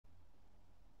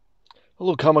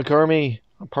Hello, Comic Army.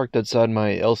 I'm parked outside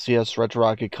my LCS Retro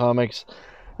Rocket Comics.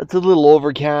 It's a little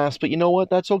overcast, but you know what?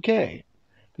 That's okay,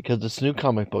 because it's New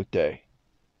Comic Book Day.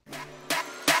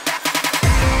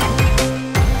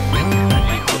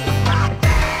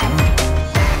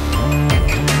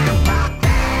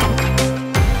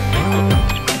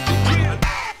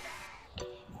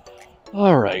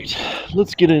 Alright,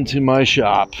 let's get into my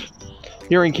shop.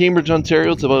 Here in Cambridge,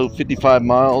 Ontario, it's about 55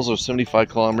 miles or 75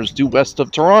 kilometers due west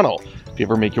of Toronto. If you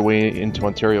ever make your way into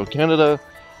Ontario, Canada,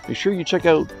 be sure you check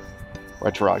out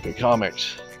Retro Rocket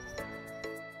Comics.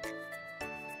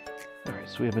 Alright,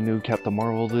 so we have a new Captain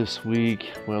Marvel this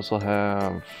week. We also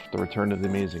have The Return of the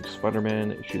Amazing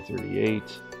Spider-Man, issue 38.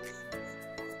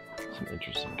 Some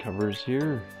interesting covers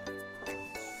here.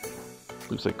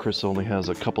 Looks like Chris only has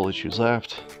a couple issues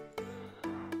left.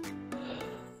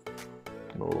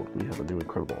 Oh, we have a new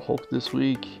Incredible Hulk this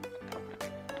week.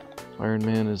 Iron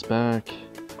Man is back,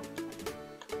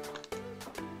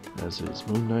 as is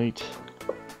Moon Knight.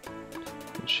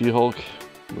 And She-Hulk,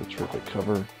 with a terrific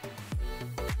cover.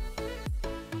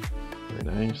 Very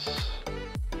nice.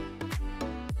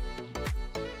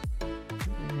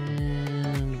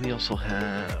 And we also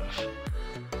have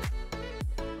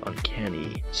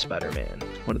Uncanny Spider-Man,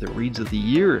 one of the reads of the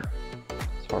year,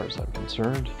 as far as I'm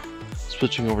concerned.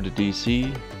 Switching over to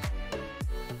DC,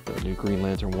 the new Green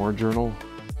Lantern War Journal.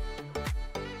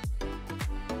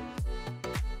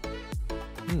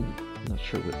 Not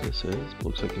sure what this is, but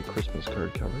looks like a Christmas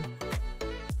card cover.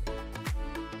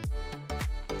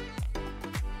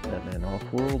 Batman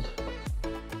Off-World.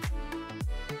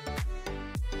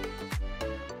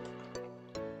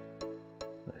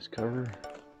 Nice cover.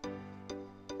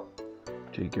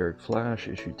 Jay Garrick Flash,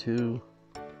 issue 2.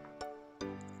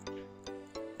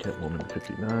 Catwoman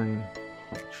 59,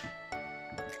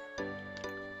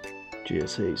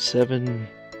 GSA 7,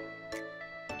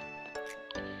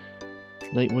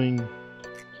 Nightwing,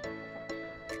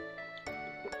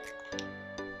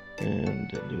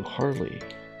 and a new Harley.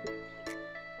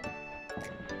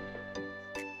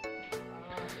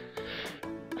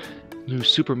 New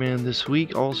Superman this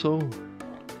week also,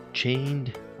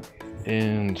 Chained,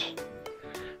 and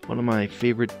one of my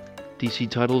favorite DC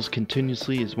titles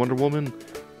continuously is Wonder Woman.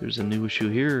 There's a new issue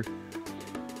here.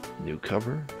 New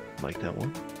cover. Like that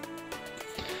one.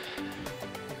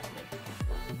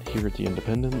 Here at the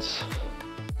Independence.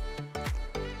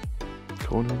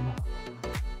 Conan.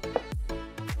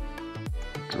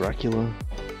 Dracula.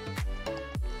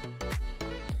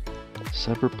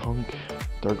 Cyberpunk.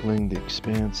 Darkling, The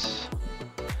Expanse.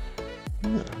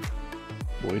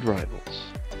 Void Rivals.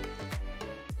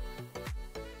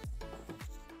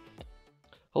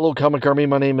 Hello, Comic Army.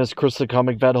 My name is Chris the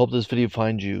Comic Vet. Hope this video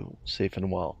finds you safe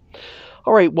and well.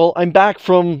 Alright, well, I'm back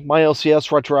from my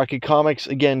LCS Retro Rocket Comics.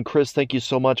 Again, Chris, thank you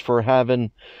so much for having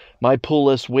my pull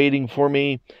list waiting for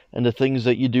me and the things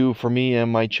that you do for me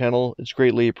and my channel. It's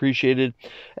greatly appreciated.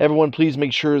 Everyone, please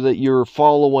make sure that you're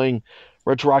following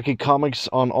Retro Rocket Comics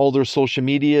on all their social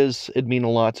medias. It'd mean a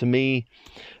lot to me.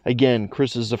 Again,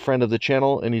 Chris is a friend of the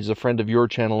channel, and he's a friend of your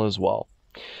channel as well.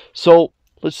 So,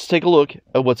 let's take a look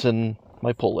at what's in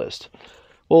my pull list.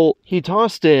 Well, he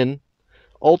tossed in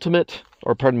Ultimate,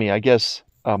 or pardon me, I guess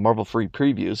Marvel Free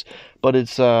Previews, but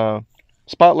it's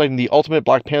spotlighting the Ultimate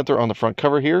Black Panther on the front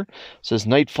cover here. It says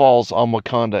Night Falls on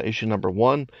Wakanda, issue number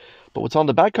 1. But what's on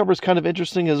the back cover is kind of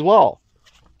interesting as well.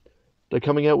 They're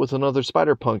coming out with another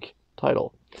Spider-Punk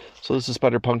title. So this is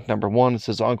Spider-Punk number 1. It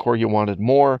says Encore, You Wanted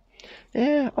More.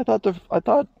 I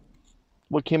thought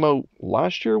what came out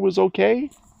last year was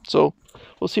okay. So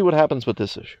we'll see what happens with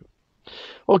this issue.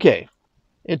 Okay,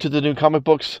 into the new comic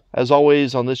books. As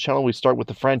always, on this channel, we start with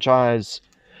the franchise.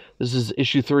 This is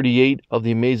issue 38 of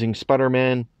The Amazing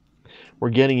Spider-Man. We're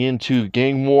getting into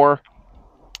Gang War,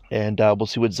 and we'll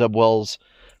see what Zeb Wells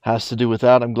has to do with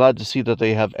that. I'm glad to see that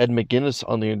they have Ed McGuinness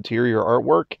on the interior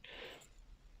artwork.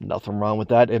 Nothing wrong with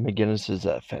that. Ed McGuinness is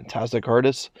a fantastic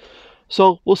artist.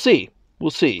 So, we'll see. We'll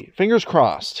see. Fingers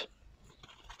crossed.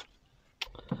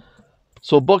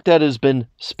 So, a book that has been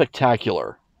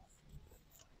spectacular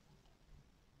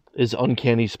is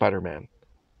Uncanny Spider-Man.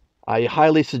 I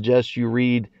highly suggest you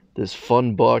read this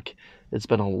fun book. It's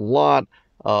been a lot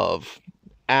of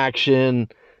action,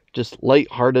 just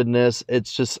lightheartedness.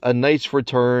 It's just a nice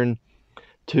return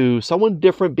to someone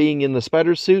different being in the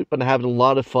spider suit, but having a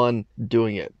lot of fun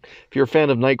doing it. If you're a fan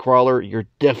of Nightcrawler, you're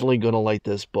definitely going to like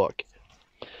this book.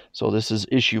 So this is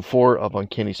issue 4 of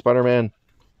Uncanny Spider-Man.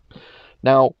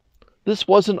 Now, this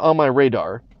wasn't on my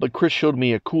radar, but Chris showed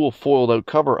me a cool foiled out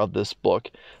cover of this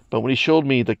book. But when he showed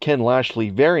me the Ken Lashley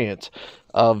variant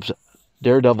of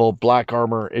Daredevil Black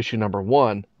Armor issue number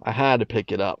 1, I had to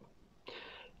pick it up.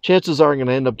 Chances are I'm going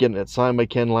to end up getting it signed by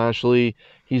Ken Lashley.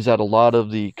 He's at a lot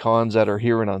of the cons that are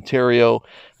here in Ontario,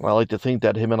 and I like to think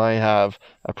that him and I have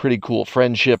a pretty cool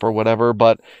friendship or whatever.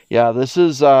 But yeah, this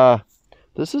is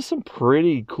some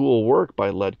pretty cool work by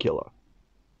Leadkilla.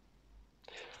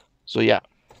 So yeah,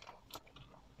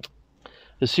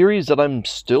 the series that I'm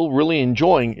still really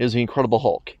enjoying is The Incredible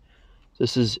Hulk.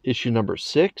 This is issue number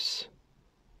 6,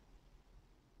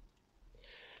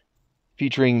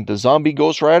 featuring the zombie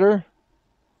Ghost Rider.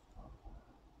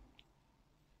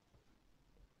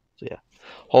 So yeah,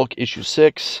 Hulk issue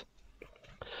 6.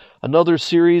 Another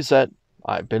series that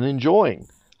I've been enjoying.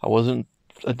 I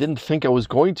didn't think I was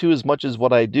going to as much as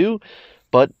what I do,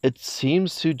 but it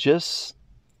seems to just,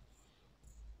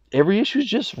 every issue is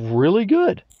just really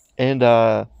good. And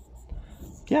yeah,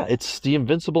 it's The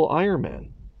Invincible Iron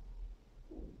Man.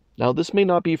 Now, this may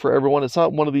not be for everyone. It's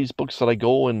not one of these books that I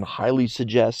go and highly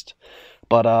suggest,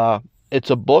 but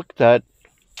it's a book that,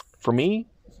 for me,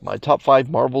 my top 5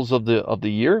 Marvels of the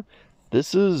year,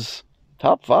 this is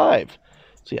top 5.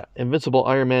 So yeah, Invincible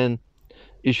Iron Man,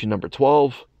 issue number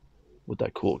 12, with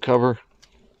that cool cover.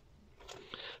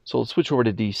 So let's switch over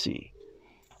to DC.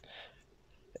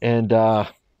 And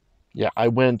yeah, I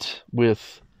went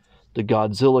with the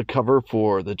Godzilla cover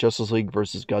for the Justice League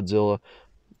versus Godzilla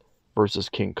versus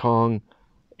King Kong.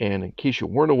 And in case you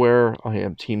weren't aware, I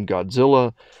am Team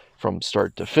Godzilla from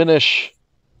start to finish.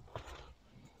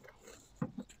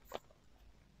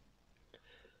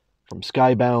 From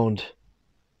Skybound,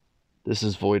 this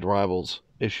is Void Rivals,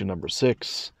 issue number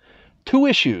 6. 2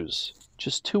 issues,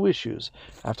 just 2 issues,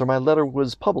 after my letter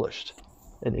was published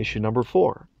in issue number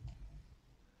 4.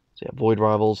 So yeah, Void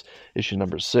Rivals, issue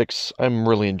number 6. I'm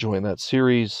really enjoying that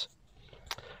series.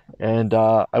 And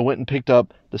I went and picked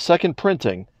up the second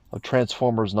printing of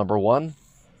Transformers number 1. A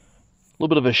little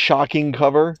bit of a shocking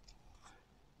cover,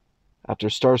 after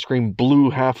Starscream blew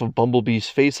half of Bumblebee's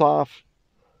face off.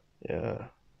 Yeah,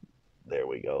 there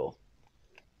we go.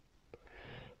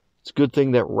 It's a good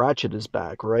thing that Ratchet is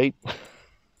back, right?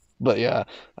 But yeah,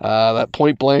 that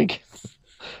point blank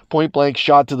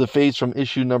shot to the face from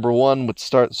issue number 1 would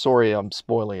start. Sorry, I'm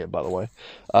spoiling it, by the way.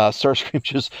 Starscream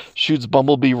just shoots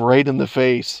Bumblebee right in the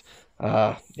face.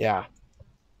 Yeah.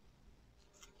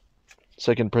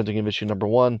 Second printing of issue number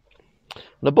 1.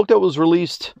 And a book that was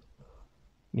released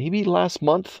maybe last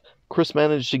month. Chris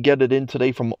managed to get it in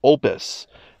today from Opus.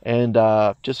 And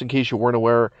just in case you weren't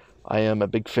aware, I am a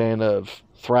big fan of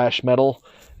thrash metal.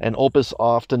 And Opus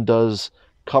often does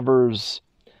covers,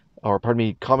 or pardon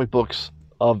me, comic books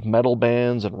of metal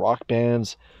bands and rock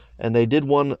bands. And they did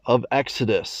one of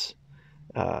Exodus.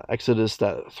 Exodus,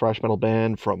 that thrash metal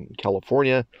band from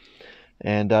California.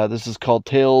 And this is called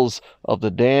Tales of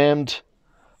the Damned.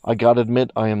 I gotta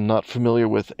admit, I am not familiar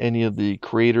with any of the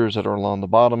creators that are along the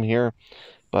bottom here.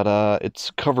 But it's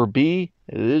cover B.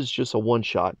 It is just a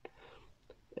one-shot.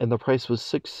 And the price was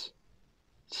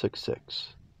 $6.66.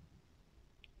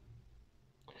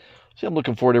 So I'm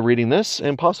looking forward to reading this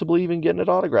and possibly even getting it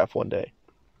autographed one day.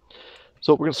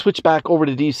 So we're going to switch back over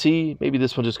to DC. Maybe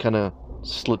this one just kind of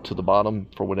slipped to the bottom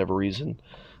for whatever reason.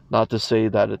 Not to say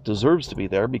that it deserves to be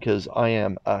there, because I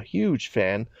am a huge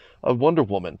fan of Wonder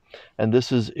Woman. And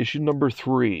this is issue number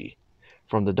 3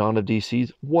 from the Dawn of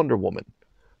DC's Wonder Woman.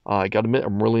 I got to admit,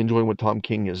 I'm really enjoying what Tom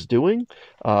King is doing.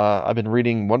 I've been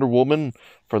reading Wonder Woman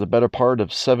for the better part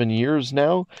of 7 years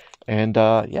now. And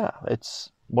yeah,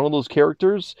 it's one of those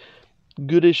characters.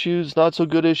 Good issues, not so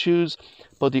good issues,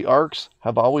 but the arcs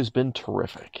have always been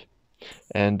terrific.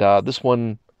 And this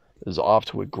one is off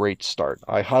to a great start.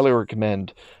 I highly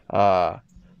recommend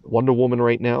Wonder Woman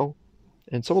right now.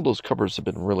 And some of those covers have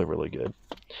been really, really good.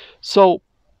 So,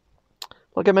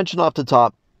 like I mentioned off the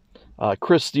top,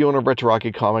 Chris, the owner of Retro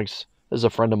Rocket Comics, is a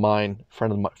friend of mine,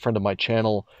 friend of my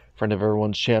channel, friend of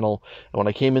everyone's channel. And when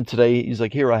I came in today, he's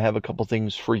like, "Here, I have a couple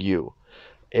things for you."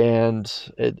 And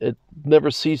it never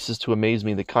ceases to amaze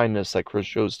me, the kindness that Chris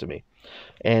shows to me.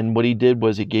 And what he did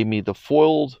was he gave me the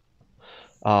foiled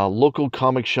local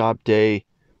comic shop day.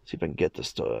 Let's see if I can get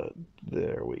this to,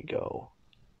 there we go.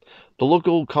 The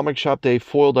local comic shop day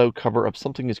foiled out cover of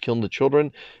Something is Killing the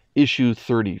Children, issue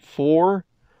 34.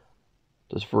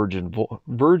 This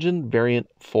Virgin variant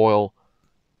foil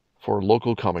for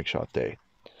local comic shop day.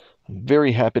 I'm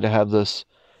very happy to have this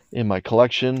in my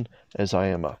collection, as I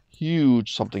am a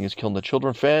huge Something is Killing the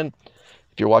Children fan.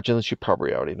 If you're watching this, you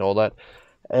probably already know that.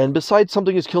 And besides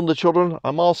Something is Killing the Children,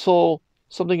 I'm also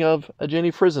something of a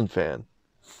Jenny Frison fan.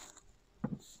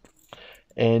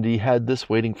 And he had this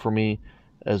waiting for me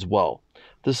as well.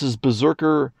 This is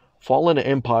Berserker Fallen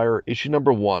Empire, issue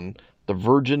number 1, the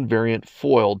Virgin variant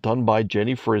foil done by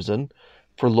Jenny Frison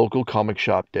for local comic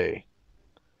shop day.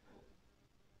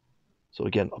 So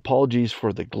again, apologies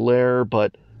for the glare,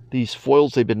 but these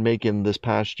foils they've been making this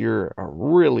past year are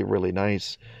really, really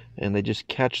nice, and they just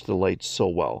catch the light so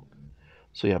well.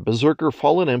 So yeah, Berserker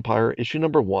Fallen Empire, issue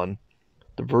number 1,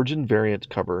 the Virgin variant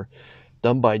cover,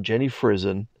 done by Jenny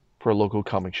Frison for a local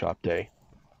comic shop day.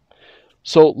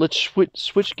 So let's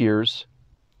switch gears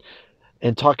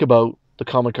and talk about the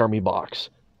Comic Army box.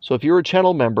 So if you're a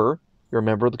channel member, you're a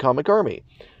member of the Comic Army.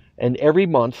 And every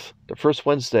month, the first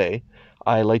Wednesday,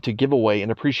 I like to give away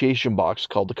an appreciation box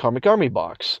called the Comic Army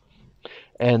box.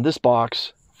 And this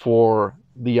box for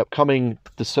the upcoming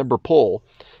December pull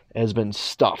has been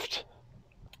stuffed.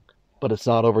 But it's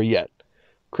not over yet.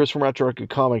 Chris from Retroactive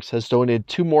Comics has donated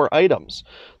 2 more items.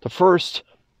 The first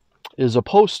is a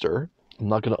poster. I'm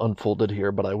not going to unfold it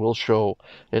here, but I will show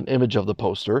an image of the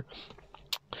poster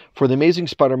for The Amazing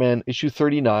Spider-Man issue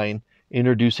 39,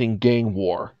 introducing Gang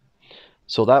War.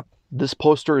 So this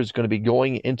poster is going to be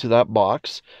going into that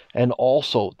box, and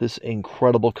also this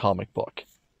incredible comic book.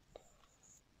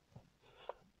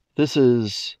 This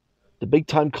is the Big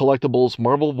Time Collectibles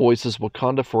Marvel Voices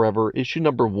Wakanda Forever issue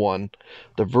number 1,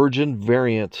 the Virgin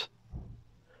variant,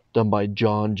 done by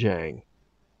John Jang.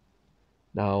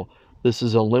 Now, this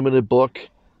is a limited book,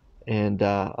 and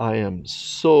I am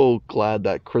so glad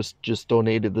that Chris just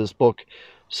donated this book.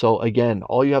 So again,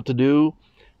 all you have to do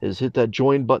is hit that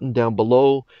join button down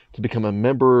below to become a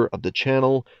member of the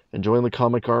channel and join the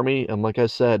Comic Army. And like I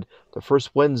said, the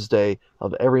first Wednesday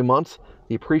of every month,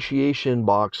 the appreciation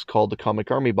box called the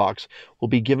Comic Army box will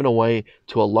be given away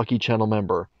to a lucky channel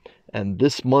member. And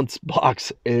this month's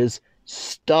box is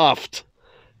stuffed.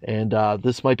 And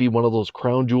this might be one of those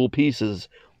crown jewel pieces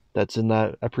that's in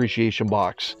that appreciation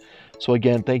box. So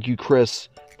again, thank you, Chris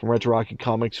from Retroactive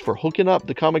Comics, for hooking up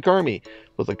the Comic Army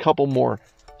with a couple more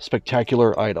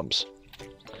spectacular items.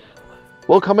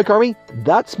 Well, Comic Army,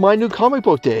 that's my new comic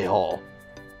book day haul.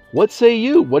 What say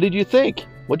you? What did you think?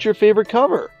 What's your favorite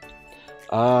cover?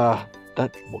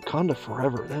 That Wakanda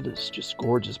Forever, that is just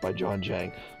gorgeous by John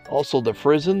Jang. Also the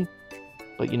Frison,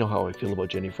 but you know how I feel about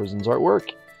Jenny Frison's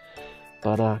artwork.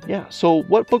 But yeah, so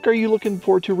what book are you looking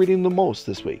forward to reading the most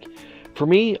this week? For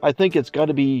me, I think it's got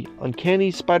to be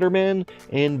Uncanny Spider-Man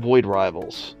and Void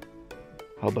Rivals.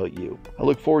 How about you? I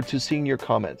look forward to seeing your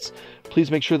comments. Please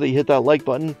make sure that you hit that like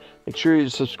button. Make sure you're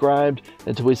subscribed.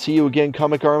 Until we see you again,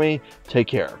 Comic Army, take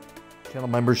care. Channel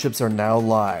memberships are now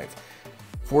live.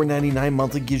 $4.99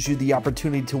 monthly gives you the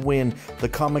opportunity to win the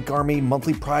Comic Army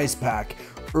monthly prize pack,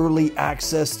 early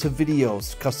access to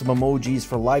videos, custom emojis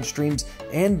for live streams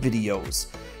and videos.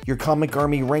 Your Comic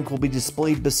Army rank will be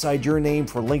displayed beside your name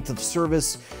for length of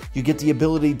service. You get the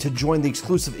ability to join the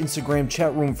exclusive Instagram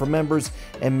chat room for members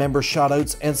and member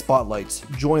shoutouts and spotlights.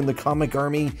 Join the Comic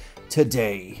Army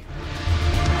today.